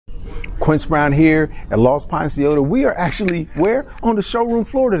Quince Brown here at Lost Pines Toyota. We are actually where? On the showroom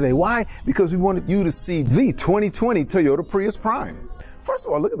floor today. Why? Because we wanted you to see the 2020 Toyota Prius Prime. First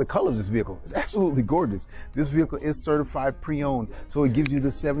of all, look at the color of this vehicle. It's absolutely gorgeous. This vehicle is certified pre-owned, so it gives you the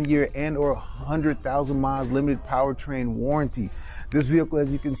 7-year and or 100,000 miles limited powertrain warranty. This vehicle,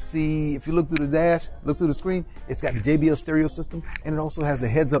 as you can see, if you look through the dash, look through the screen, it's got the JBL stereo system, and it also has a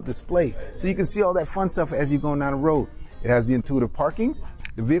heads-up display. So you can see all that fun stuff as you're going down the road. It has the intuitive parking.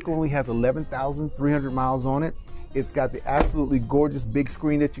 The vehicle only has 11,300 miles on it. It's got the absolutely gorgeous big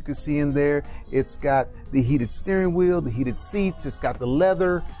screen that you can see in there. It's got the heated steering wheel, the heated seats. It's got the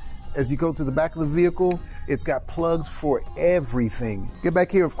leather. As you go to the back of the vehicle, it's got plugs for everything. Get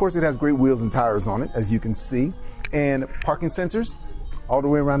back here. Of course, it has great wheels and tires on it, as you can see. And parking sensors all the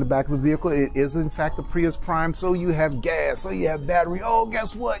way around the back of the vehicle. It is, in fact, a Prius Prime. So you have gas, so you have battery. Oh,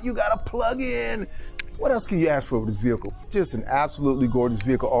 guess what? You got a plug in. What else can you ask for with this vehicle? Just an absolutely gorgeous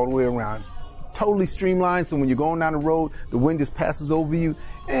vehicle all the way around. Totally streamlined, so when you're going down the road, the wind just passes over you.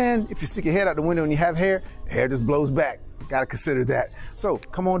 And if you stick your head out the window and you have hair, the hair just blows back. Gotta consider that. So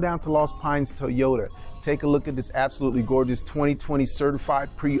come on down to Lost Pines Toyota. Take a look at this absolutely gorgeous 2020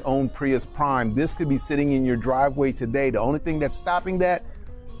 certified pre-owned Prius Prime. This could be sitting in your driveway today. The only thing that's stopping that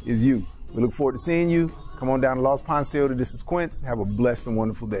is you. We look forward to seeing you. Come on down to Lost Pines Toyota. This is Quince. Have a blessed and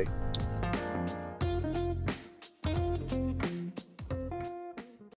wonderful day.